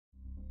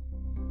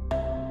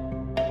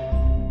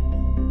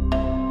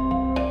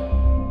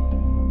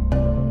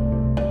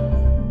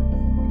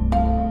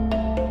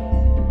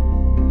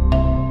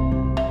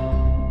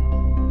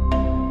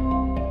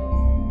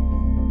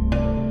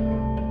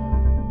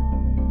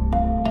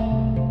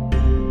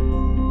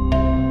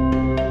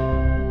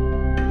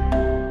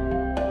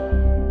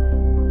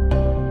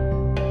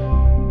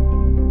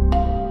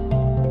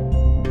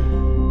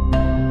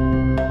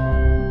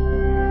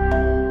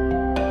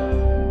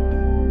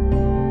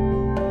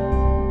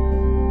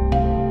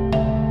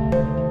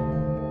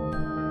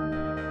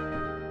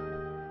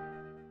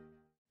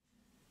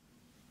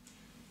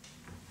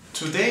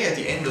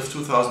of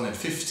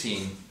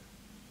 2015,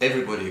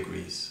 everybody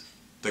agrees.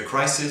 The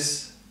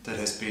crisis that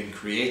has been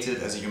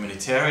created as a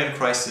humanitarian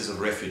crisis of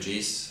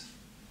refugees,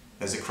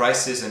 as a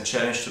crisis and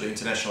challenge to the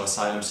international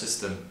asylum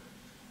system,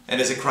 and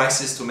as a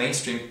crisis to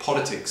mainstream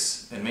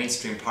politics and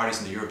mainstream parties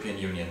in the European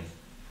Union,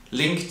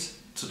 linked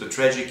to the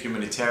tragic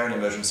humanitarian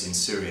emergency in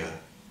Syria,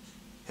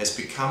 has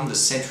become the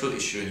central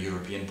issue in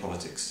European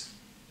politics.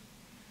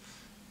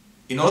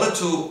 In order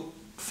to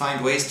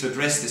find ways to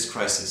address this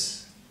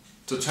crisis,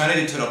 to turn it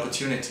into an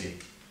opportunity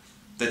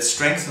that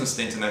strengthens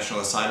the international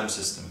asylum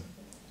system,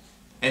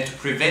 and to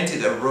prevent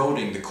it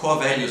eroding the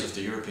core values of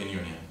the European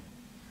Union,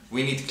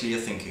 we need clear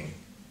thinking,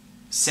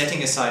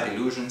 setting aside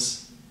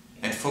illusions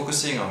and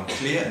focusing on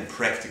clear and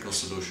practical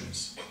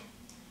solutions.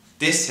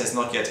 This has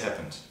not yet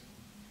happened.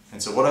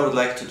 And so what I would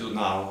like to do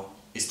now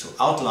is to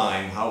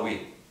outline how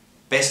we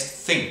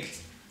best think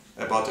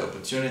about the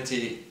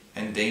opportunity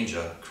and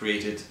danger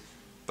created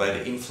by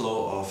the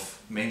inflow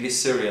of mainly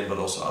Syrian but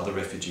also other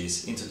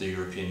refugees into the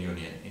European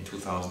Union in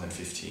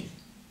 2015.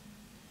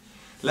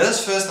 Let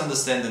us first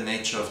understand the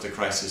nature of the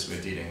crisis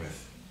we're dealing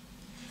with.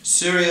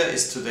 Syria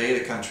is today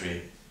the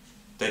country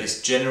that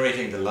is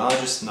generating the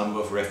largest number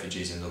of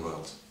refugees in the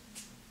world.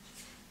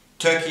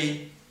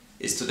 Turkey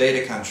is today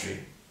the country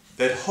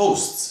that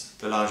hosts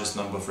the largest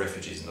number of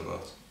refugees in the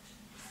world.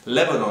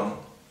 Lebanon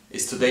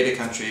is today the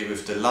country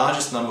with the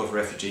largest number of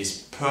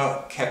refugees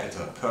per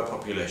capita, per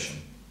population.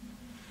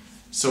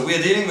 So we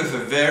are dealing with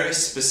a very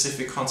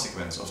specific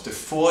consequence of the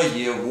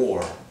 4-year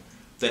war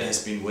that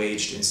has been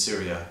waged in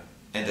Syria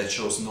and that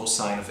shows no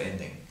sign of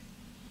ending.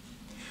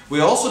 We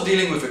are also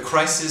dealing with a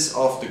crisis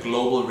of the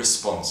global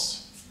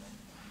response.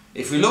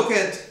 If we look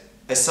at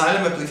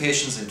asylum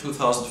applications in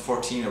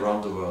 2014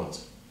 around the world,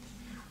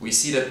 we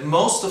see that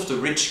most of the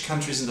rich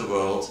countries in the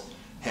world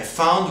have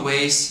found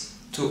ways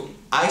to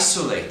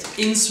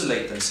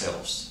insulate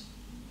themselves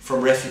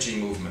from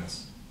refugee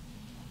movements.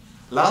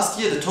 Last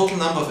year, the total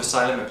number of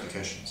asylum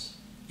applications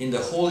in the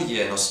whole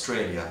year in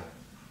Australia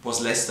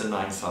was less than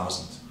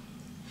 9,000.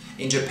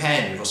 In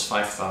Japan, it was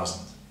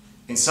 5,000.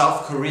 In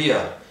South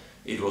Korea,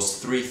 it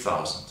was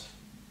 3,000.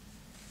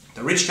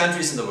 The rich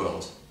countries in the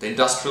world, the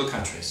industrial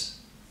countries,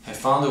 have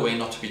found a way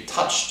not to be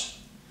touched.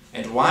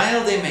 And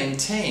while they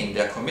maintain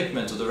their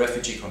commitment to the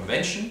Refugee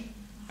Convention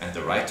and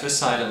the right to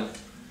asylum,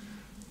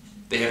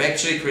 they have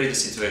actually created a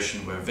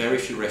situation where very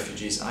few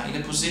refugees are in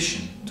a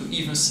position to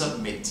even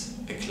submit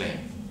a claim.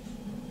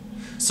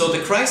 So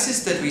the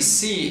crisis that we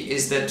see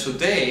is that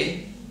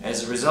today,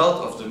 as a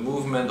result of the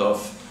movement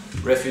of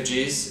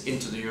refugees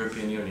into the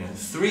European Union,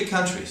 3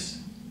 countries,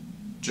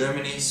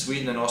 Germany,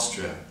 Sweden and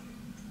Austria,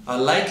 are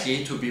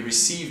likely to be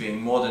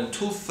receiving more than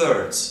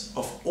 2/3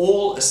 of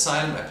all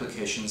asylum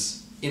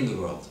applications in the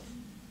world.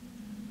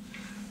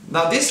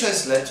 Now this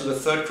has led to the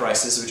third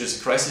crisis, which is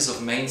a crisis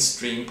of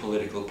mainstream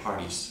political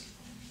parties.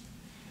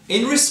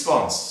 In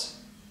response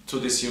to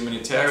this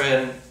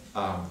humanitarian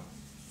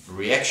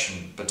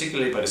reaction,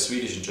 particularly by the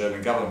Swedish and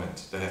German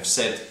government, that have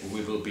said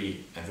we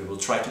will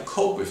try to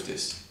cope with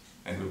this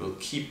and we will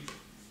keep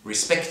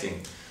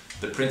respecting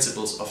the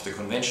principles of the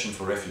Convention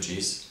for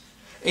Refugees.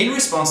 In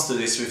response to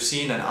this, we've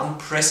seen an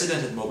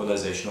unprecedented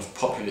mobilization of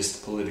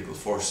populist political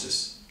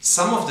forces,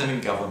 some of them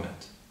in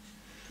government.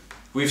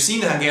 We've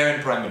seen the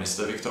Hungarian Prime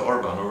Minister Viktor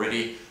Orban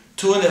already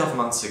 2.5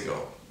 months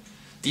ago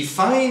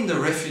define the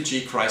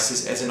refugee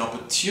crisis as an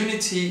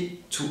opportunity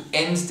to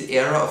end the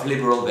era of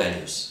liberal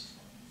values.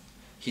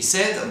 He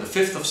said on the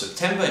 5th of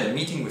September in a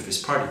meeting with his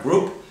party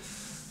group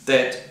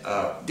that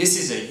this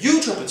is a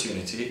huge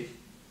opportunity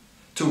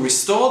to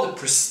restore the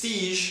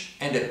prestige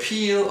and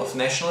appeal of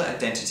national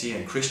identity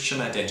and Christian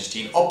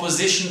identity in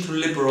opposition to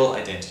liberal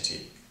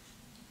identity.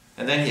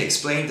 And then he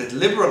explained that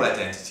liberal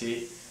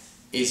identity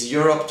is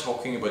Europe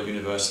talking about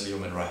universal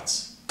human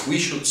rights. We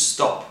should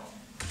stop,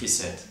 he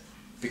said,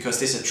 because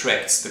this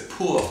attracts the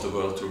poor of the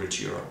world to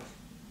rich Europe.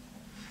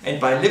 And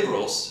by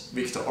liberals,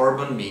 Viktor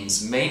Orban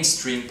means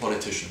mainstream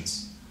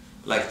politicians,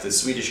 like the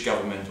Swedish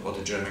government or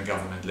the German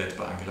government led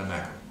by Angela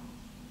Merkel.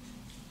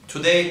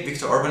 Today,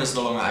 Viktor Orban is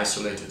no longer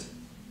isolated.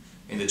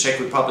 In the Czech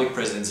Republic,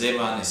 President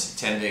Zeman is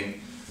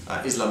attending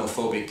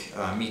Islamophobic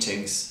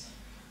meetings.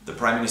 The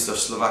Prime Minister of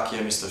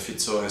Slovakia, Mr.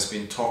 Fico, has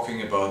been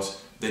talking about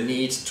the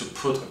need to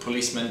put a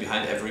policeman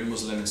behind every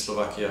Muslim in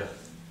Slovakia.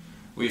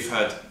 We've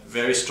had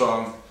very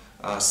strong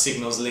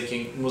signals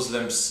linking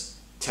Muslims,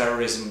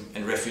 terrorism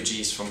and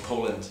refugees from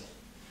Poland.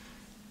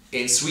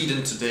 In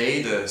Sweden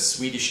today, the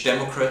Swedish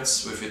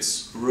Democrats, with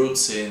its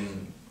roots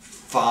in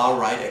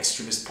far-right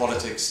extremist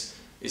politics,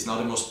 is now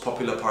the most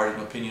popular party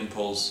in opinion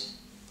polls.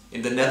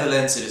 In the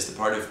Netherlands, it is the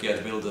party of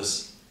Geert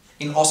Wilders.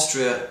 In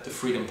Austria, the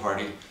Freedom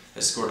Party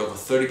has scored over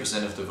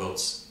 30% of the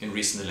votes in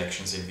recent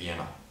elections in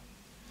Vienna.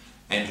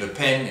 And Le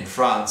Pen in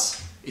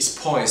France is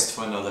poised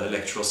for another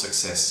electoral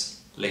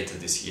success later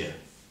this year.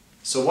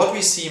 So what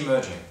we see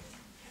emerging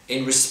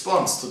in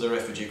response to the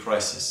refugee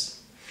crisis,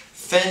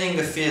 fanning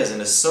the fears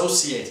and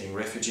associating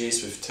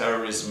refugees with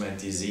terrorism and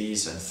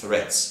disease and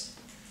threats,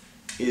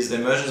 is the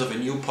emergence of a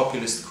new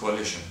populist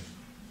coalition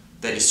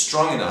that is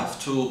strong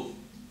enough to,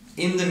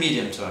 in the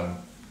medium term,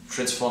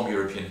 transform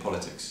European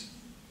politics.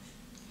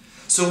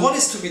 So what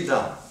is to be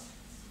done?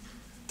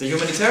 The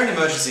humanitarian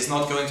emergency is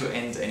not going to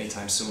end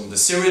anytime soon. The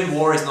Syrian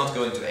war is not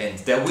going to end.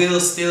 There will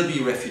still be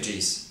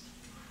refugees.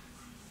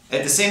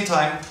 At the same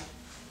time,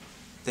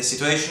 the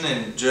situation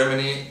in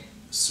Germany,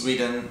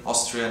 Sweden,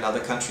 Austria and other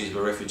countries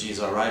where refugees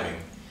are arriving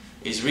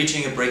is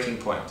reaching a breaking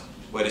point,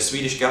 where the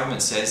Swedish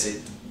government says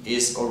it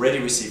is already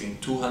receiving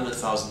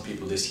 200,000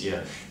 people this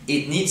year.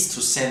 It needs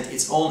to send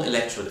its own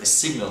electorate a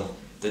signal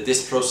that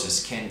this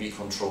process can be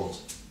controlled.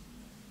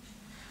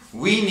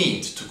 We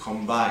need to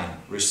combine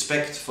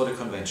respect for the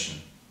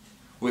Convention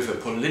with a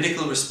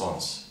political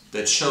response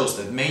that shows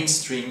that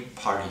mainstream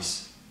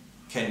parties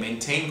can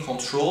maintain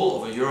control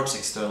over Europe's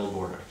external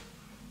border.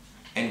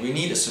 And we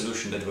need a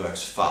solution that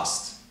works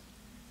fast,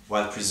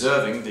 while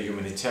preserving the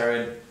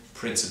humanitarian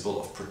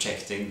principle of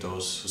protecting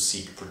those who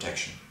seek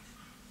protection.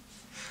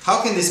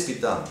 How can this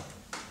be done?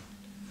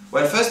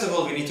 Well, first of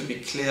all, we need to be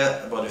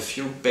clear about a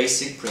few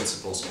basic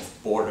principles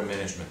of border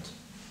management.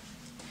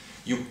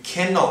 You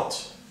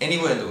cannot,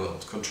 anywhere in the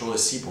world, control a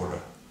sea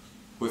border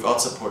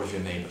without support of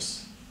your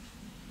neighbors.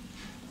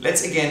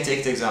 Let's again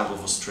take the example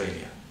of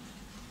Australia.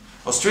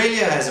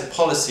 Australia has a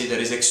policy that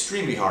is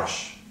extremely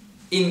harsh.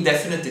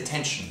 Indefinite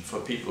detention for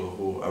people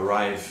who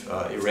arrive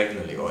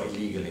irregularly or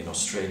illegally in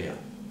Australia.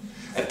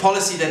 A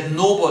policy that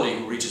nobody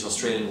who reaches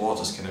Australian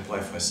waters can apply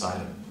for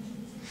asylum.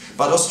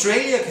 But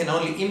Australia can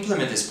only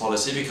implement this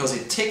policy because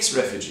it takes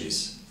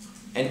refugees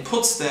and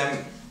puts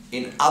them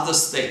in other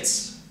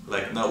states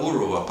like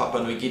Nauru or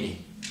Papua New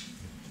Guinea.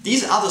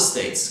 These other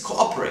states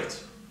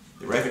cooperate.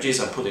 The refugees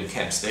are put in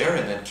camps there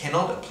and then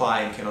cannot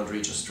apply and cannot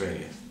reach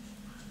Australia.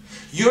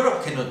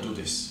 Europe cannot do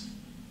this.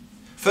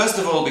 First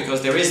of all,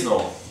 because there is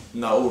no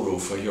Nauru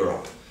for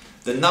Europe.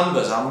 The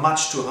numbers are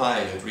much too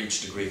high that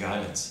reach the Greek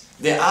islands.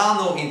 There are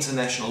no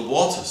international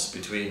waters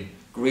between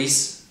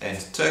Greece and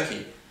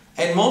Turkey.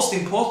 And most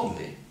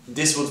importantly,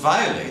 this would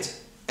violate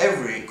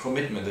every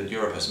commitment that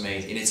Europe has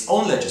made in its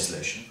own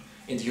legislation,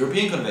 in the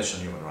European Convention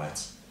on Human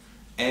Rights,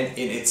 and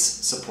in its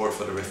support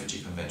for the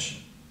Refugee Convention.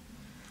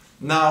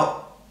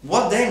 Now,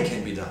 what then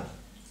can be done?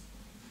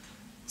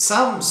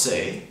 Some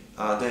say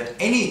that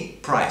any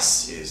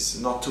price is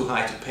not too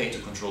high to pay to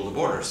control the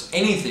borders.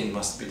 Anything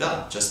must be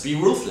done. Just be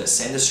ruthless,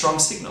 send a strong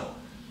signal.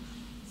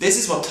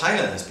 This is what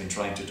Thailand has been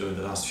trying to do in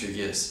the last few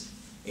years.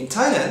 In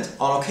Thailand,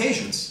 on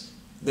occasions,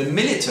 the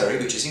military,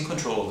 which is in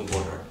control of the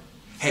border,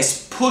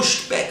 has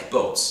pushed back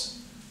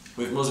boats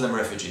with Muslim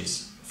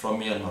refugees from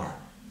Myanmar,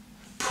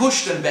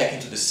 pushed them back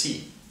into the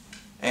sea,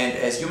 and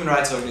as human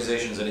rights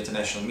organizations and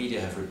international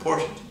media have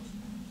reported,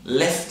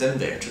 left them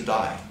there to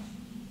die.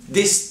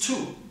 This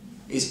too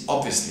is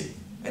obviously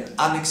an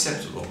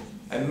unacceptable,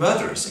 a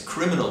murderous, a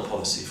criminal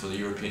policy for the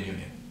European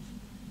Union.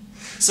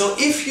 So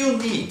if you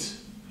need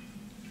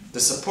the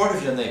support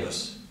of your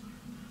neighbors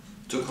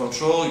to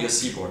control your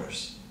sea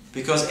borders,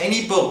 because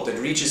any boat that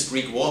reaches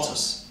Greek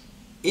waters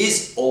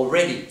is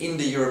already in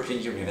the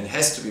European Union and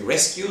has to be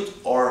rescued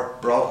or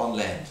brought on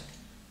land,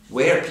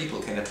 where people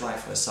can apply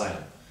for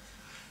asylum,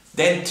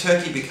 then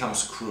Turkey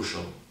becomes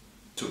crucial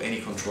to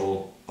any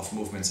control of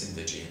movements in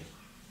the Aegean.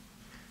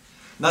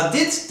 Now, what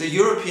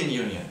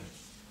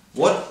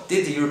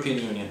did the European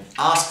Union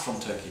ask from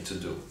Turkey to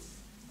do?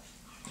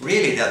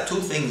 Really, there are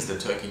two things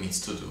that Turkey needs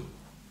to do.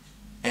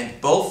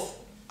 And both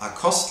are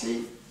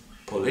costly,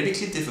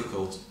 politically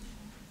difficult,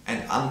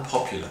 and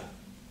unpopular.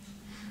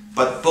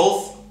 But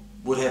both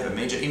would have a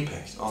major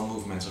impact on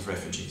movements of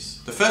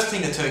refugees. The first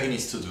thing that Turkey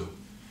needs to do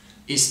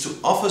is to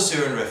offer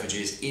Syrian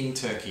refugees in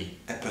Turkey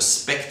a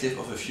perspective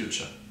of a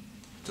future,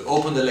 to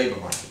open the labor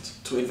market,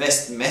 to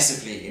invest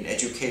massively in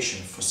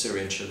education for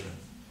Syrian children,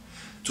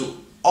 to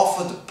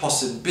offer the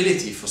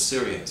possibility for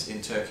Syrians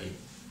in Turkey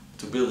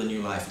to build a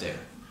new life there.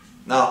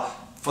 Now,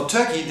 for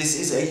Turkey, this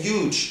is a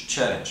huge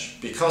challenge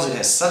because it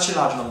has such a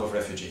large number of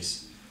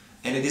refugees,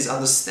 and it is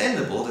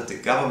understandable that the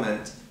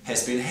government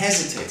has been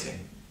hesitating,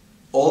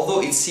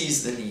 although it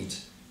sees the need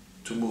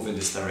to move in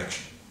this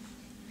direction.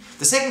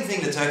 The second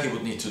thing that Turkey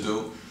would need to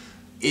do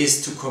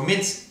is to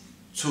commit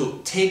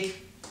to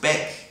take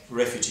back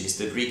refugees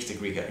that reach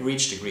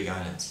the Greek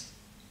islands.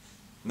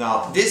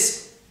 Now,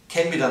 this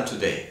can be done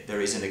today.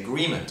 There is an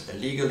agreement, a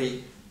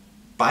legally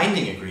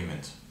binding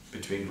agreement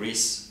between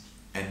Greece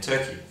and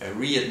Turkey, a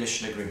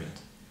readmission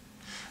agreement.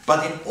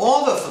 But in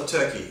order for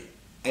Turkey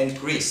and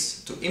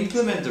Greece to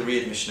implement the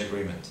readmission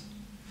agreement,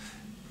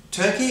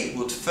 Turkey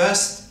would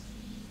first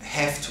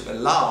have to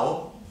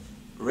allow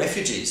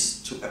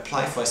refugees to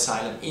apply for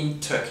asylum in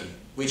Turkey,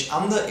 which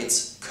under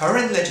its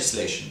current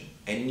legislation,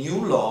 a new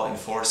law in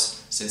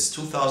force since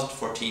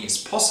 2014, is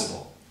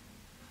possible,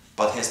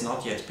 but has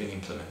not yet been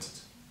implemented.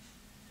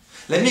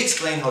 Let me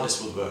explain how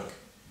this would work.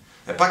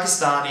 A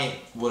Pakistani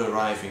would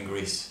arrive in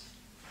Greece.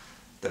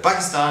 The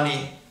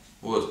Pakistani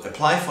would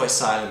apply for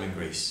asylum in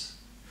Greece.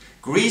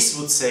 Greece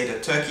would say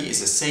that Turkey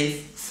is a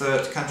safe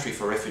third country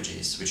for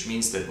refugees, which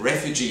means that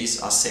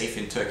refugees are safe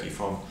in Turkey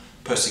from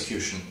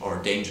persecution or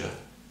danger.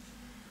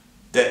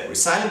 The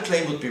asylum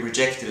claim would be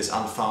rejected as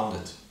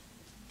unfounded,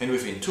 and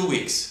within 2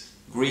 weeks,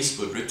 Greece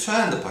would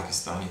return the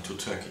Pakistani to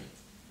Turkey.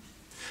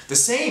 The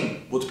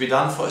same would be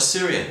done for a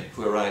Syrian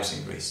who arrives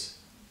in Greece.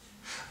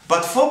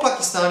 But for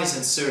Pakistanis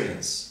and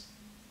Syrians,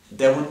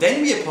 there would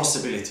then be a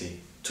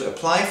possibility to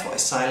apply for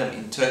asylum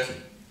in Turkey.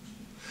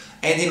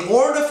 And in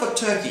order for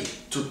Turkey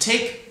to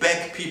take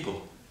back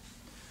people,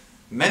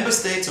 member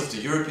states of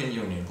the European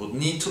Union would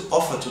need to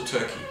offer to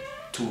Turkey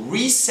to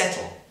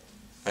resettle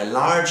a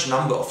large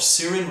number of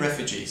Syrian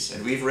refugees,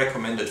 and we've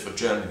recommended for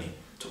Germany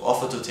to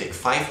offer to take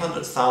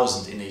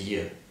 500,000 in a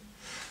year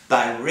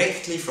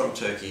directly from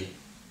Turkey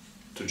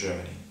to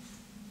Germany.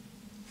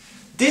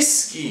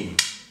 This scheme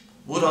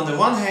would on the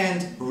one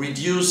hand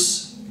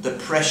reduce the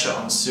pressure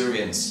on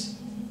Syrians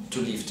to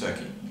leave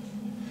Turkey.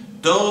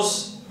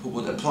 Those who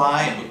would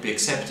apply and would be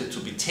accepted to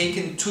be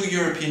taken to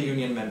European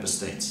Union member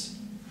states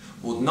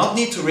would not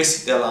need to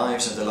risk their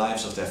lives and the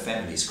lives of their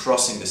families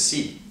crossing the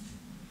sea.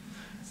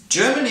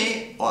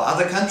 Germany or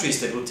other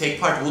countries that would take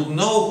part would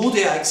know who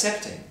they are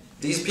accepting.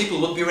 These people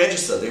would be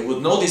registered, they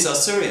would know these are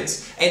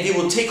Syrians, and they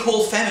would take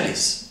whole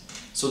families.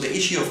 So the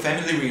issue of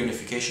family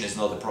reunification is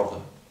not a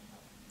problem.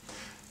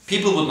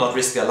 People would not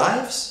risk their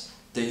lives,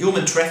 the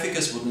human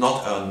traffickers would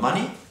not earn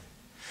money,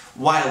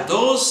 while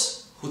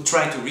those who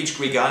try to reach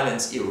Greek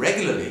islands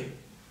irregularly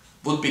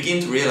would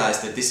begin to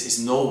realize that this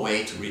is no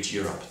way to reach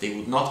Europe. They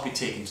would not be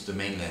taken to the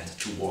mainland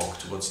to walk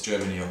towards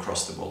Germany or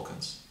across the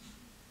Balkans.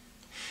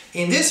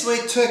 In this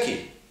way,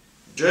 Turkey,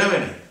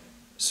 Germany,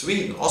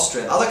 Sweden,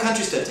 Austria and other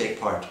countries that take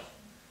part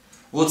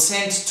would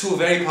send two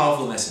very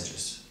powerful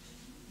messages.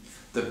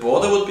 The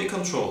border would be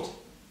controlled,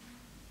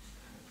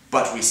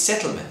 but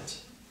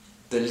resettlement,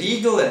 the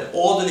legal and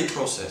orderly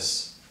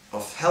process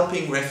of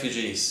helping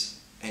refugees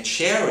and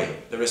sharing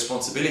the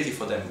responsibility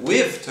for them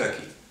with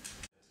Turkey,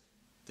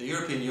 the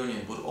European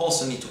Union would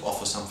also need to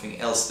offer something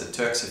else that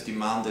Turks have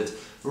demanded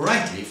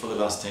rightly for the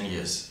last 10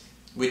 years,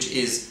 which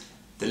is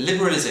the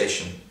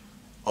liberalization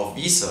of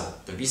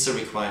the visa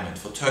requirement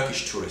for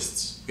Turkish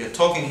tourists. We are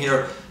talking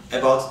here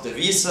about the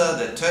visa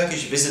that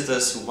Turkish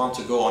visitors who want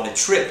to go on a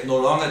trip no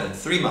longer than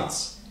 3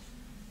 months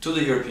to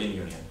the European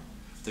Union,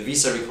 the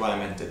visa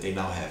requirement that they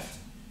now have.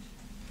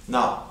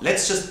 Now,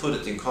 let's just put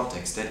it in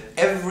context that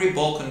every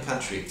Balkan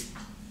country,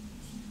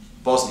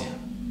 Bosnia,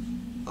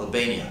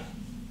 Albania,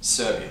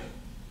 Serbia,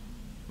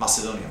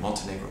 Macedonia,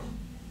 Montenegro,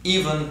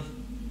 even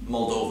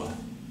Moldova,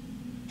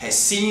 has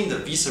seen the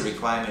visa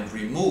requirement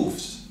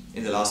removed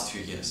in the last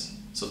few years.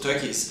 So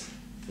Turkey is,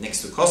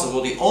 next to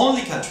Kosovo, the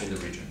only country in the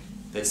region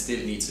that still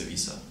needs a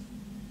visa.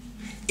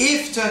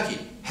 If Turkey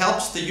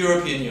helps the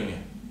European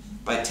Union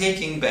by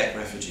taking back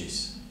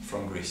refugees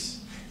from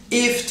Greece,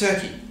 if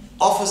Turkey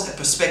offers a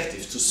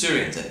perspective to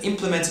Syrians and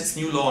implements its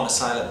new law on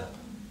asylum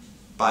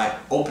by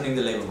opening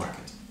the labour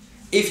market,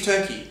 if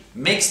Turkey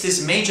makes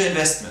this major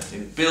investment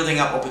in building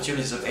up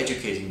opportunities of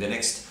educating the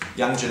next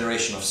young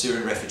generation of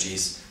Syrian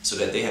refugees so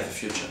that they have a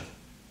future,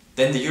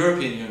 then the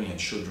European Union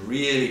should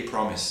really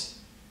promise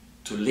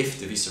to lift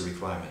the visa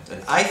requirement.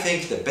 And I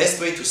think the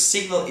best way to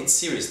signal its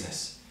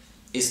seriousness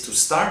is to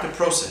start a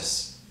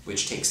process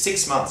which takes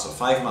 6 months or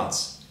 5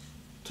 months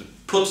to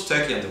put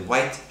Turkey on the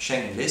white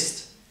Schengen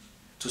list,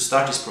 to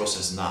start this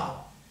process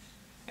now.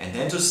 And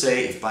then to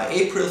say if by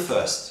April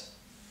 1st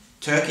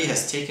Turkey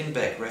has taken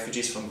back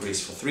refugees from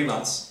Greece for 3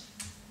 months,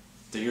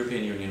 the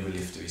European Union will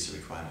lift the visa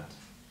requirement.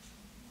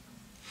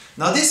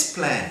 Now this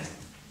plan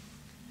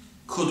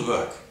could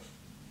work.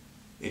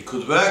 It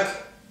could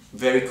work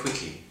very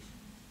quickly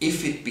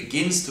if it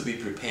begins to be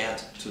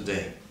prepared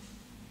today.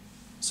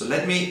 So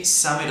let me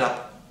sum it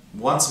up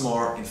once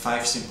more in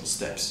 5 simple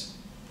steps.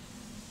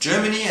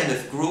 Germany and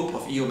a group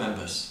of EU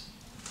members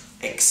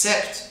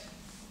accept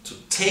to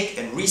take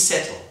and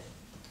resettle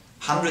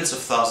hundreds of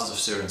thousands of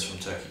Syrians from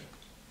Turkey.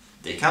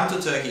 They come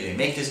to Turkey, they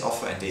make this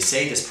offer and they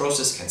say this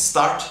process can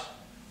start,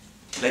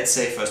 let's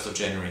say 1st of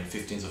January,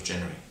 15th of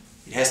January.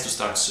 It has to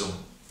start soon.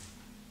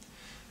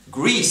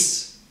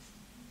 Greece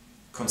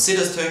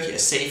considers Turkey a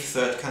safe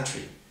third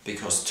country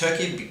because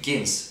Turkey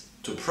begins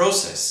to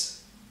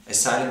process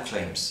asylum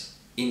claims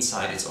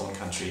inside its own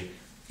country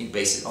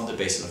on the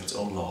basis of its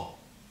own law.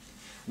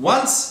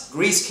 Once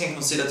Greece can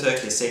consider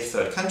Turkey a safe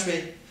third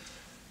country,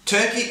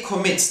 Turkey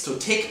commits to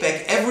take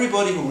back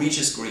everybody who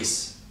reaches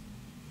Greece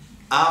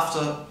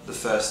after the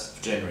 1st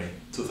of January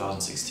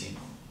 2016.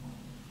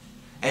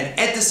 And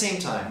at the same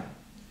time,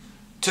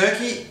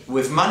 Turkey,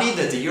 with money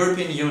that the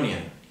European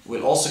Union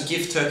will also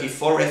give Turkey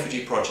for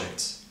refugee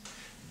projects,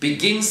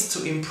 begins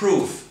to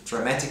improve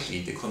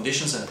dramatically the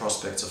conditions and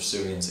prospects of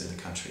Syrians in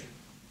the country.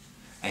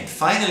 And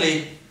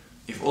finally,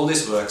 if all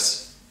this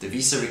works, the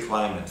visa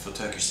requirement for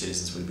Turkish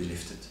citizens will be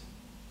lifted.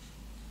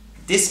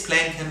 This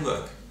plan can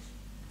work,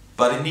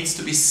 but it needs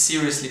to be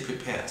seriously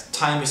prepared.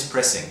 Time is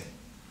pressing.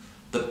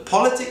 The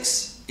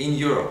politics in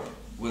Europe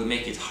will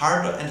make it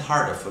harder and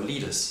harder for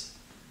leaders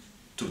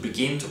to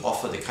begin to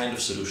offer the kind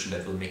of solution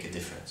that will make a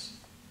difference.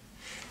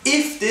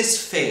 If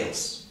this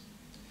fails,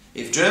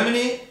 if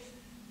Germany,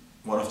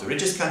 one of the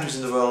richest countries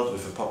in the world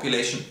with a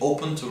population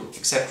open to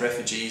accept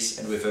refugees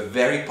and with a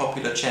very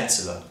popular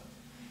chancellor,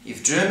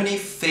 if Germany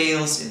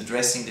fails in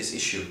addressing this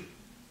issue,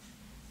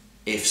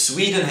 if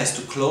Sweden has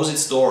to close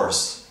its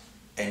doors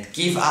and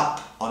give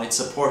up on its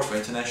support for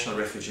international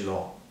refugee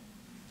law,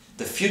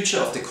 the future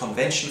of the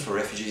Convention for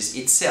Refugees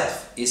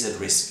itself is at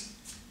risk.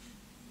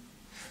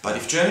 But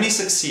if Germany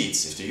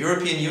succeeds, if the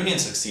European Union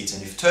succeeds,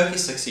 and if Turkey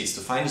succeeds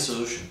to find a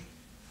solution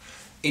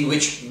in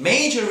which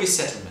major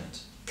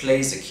resettlement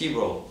plays a key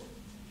role,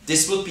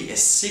 this will be a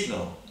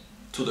signal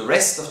to the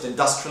rest of the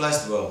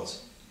industrialized world,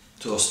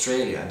 to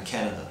Australia and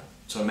Canada,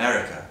 to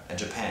America and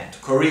Japan, to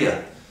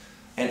Korea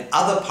and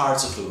other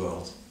parts of the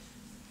world,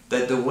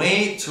 that the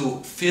way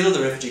to fill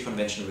the Refugee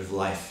Convention with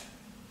life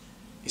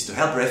is to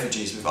help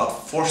refugees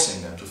without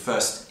forcing them to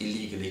first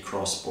illegally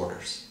cross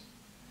borders.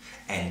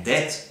 And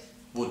that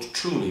would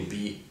truly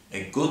be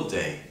a good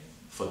day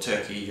for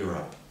Turkey,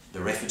 Europe,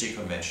 the Refugee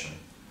Convention,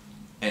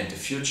 and the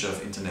future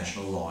of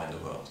international law in the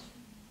world.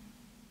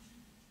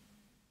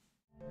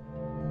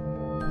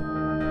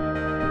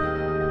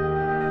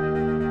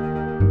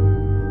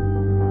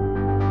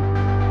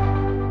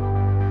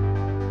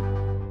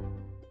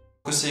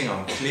 Focusing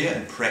on clear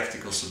and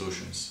practical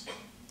solutions.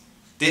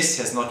 This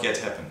has not yet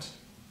happened.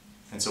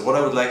 And so what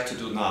I would like to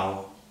do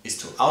now is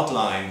to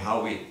outline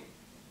how we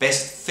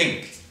best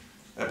think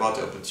about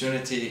the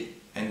opportunity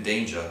and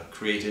danger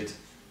created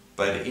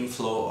by the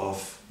inflow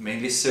of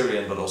mainly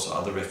Syrian but also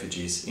other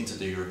refugees into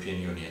the European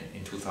Union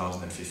in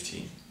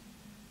 2015.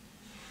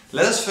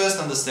 Let us first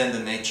understand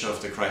the nature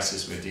of the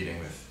crisis we're dealing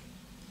with.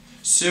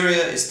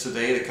 Syria is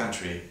today the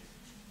country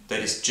that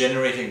is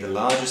generating the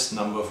largest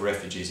number of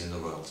refugees in the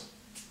world.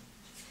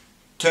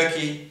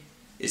 Turkey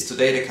is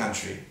today the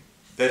country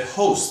that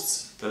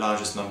hosts the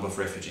largest number of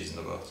refugees in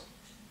the world.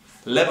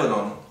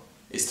 Lebanon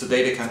is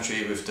today the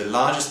country with the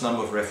largest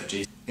number of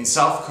refugees. In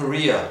South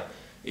Korea,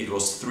 it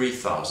was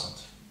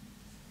 3,000.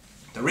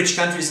 The rich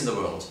countries in the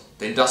world,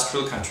 the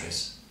industrial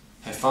countries,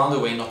 have found a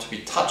way not to be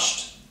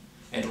touched.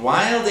 And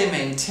while they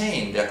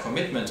maintain their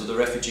commitment to the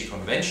Refugee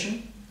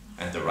Convention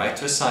and the right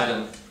to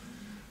asylum,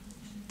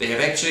 they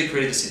have actually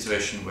created a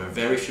situation where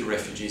very few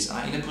refugees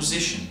are in a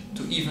position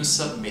to even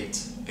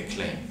submit a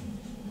claim.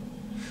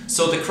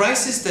 So the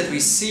crisis that we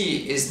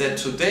see is that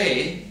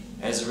today,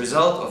 as a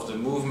result of the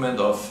movement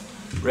of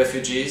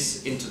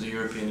refugees into the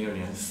European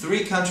Union,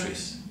 3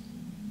 countries,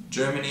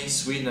 Germany,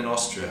 Sweden and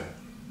Austria,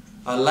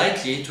 are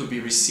likely to be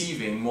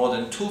receiving more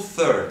than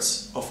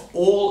 2/3 of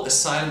all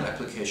asylum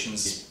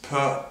applications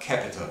per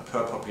capita,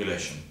 per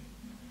population.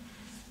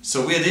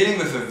 So we are dealing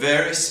with a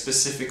very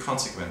specific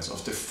consequence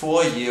of the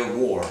 4-year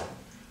war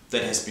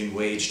that has been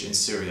waged in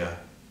Syria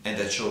and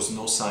that shows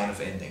no sign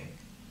of ending.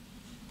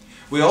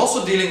 We are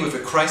also dealing with a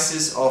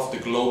crisis of the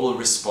global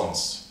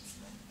response.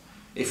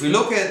 If we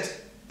look at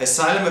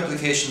asylum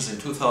applications in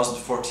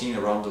 2014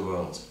 around the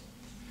world,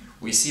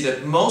 we see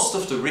that most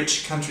of the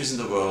rich countries in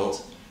the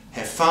world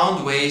have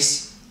found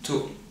ways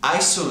to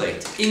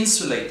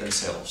insulate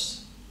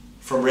themselves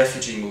from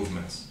refugee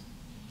movements.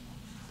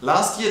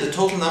 Last year, the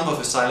total number of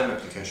asylum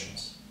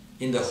applications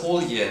in the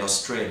whole year in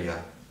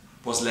Australia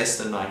was less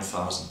than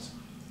 9,000.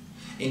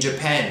 In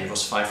Japan, it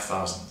was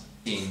 5,000.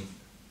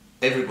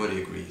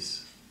 Everybody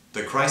agrees.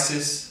 The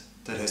crisis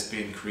that has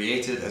been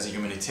created as a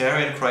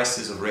humanitarian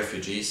crisis of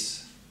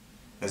refugees,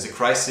 as a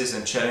crisis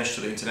and challenge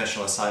to the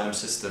international asylum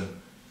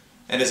system,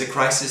 and as a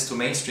crisis to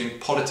mainstream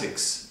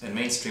politics and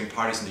mainstream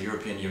parties in the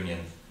European Union,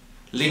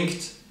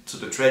 linked to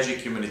the tragic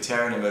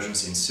humanitarian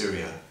emergency in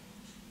Syria,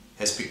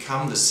 has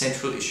become the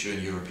central issue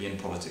in European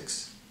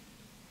politics.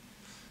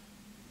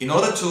 In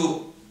order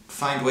to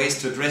find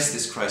ways to address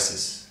this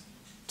crisis,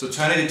 to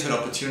turn it into an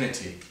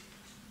opportunity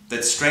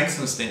that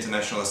strengthens the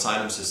international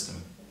asylum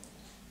system,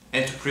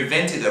 and to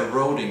prevent it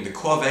eroding the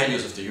core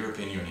values of the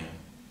European Union,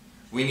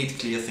 we need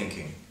clear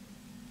thinking,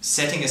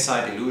 setting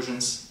aside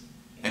illusions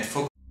and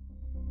focusing.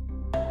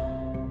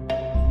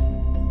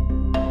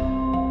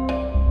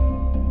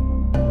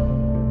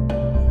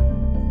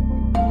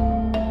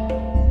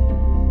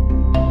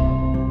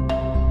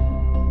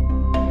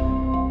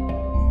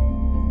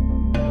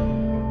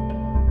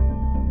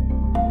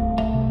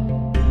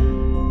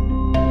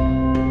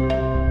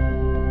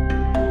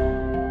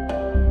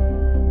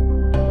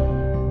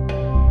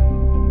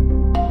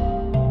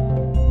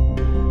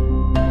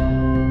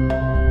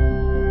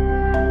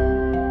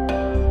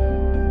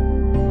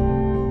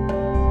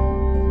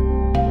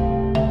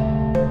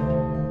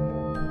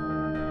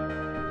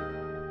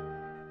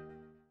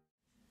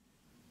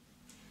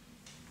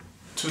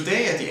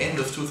 Today, at the end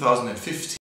of 2015,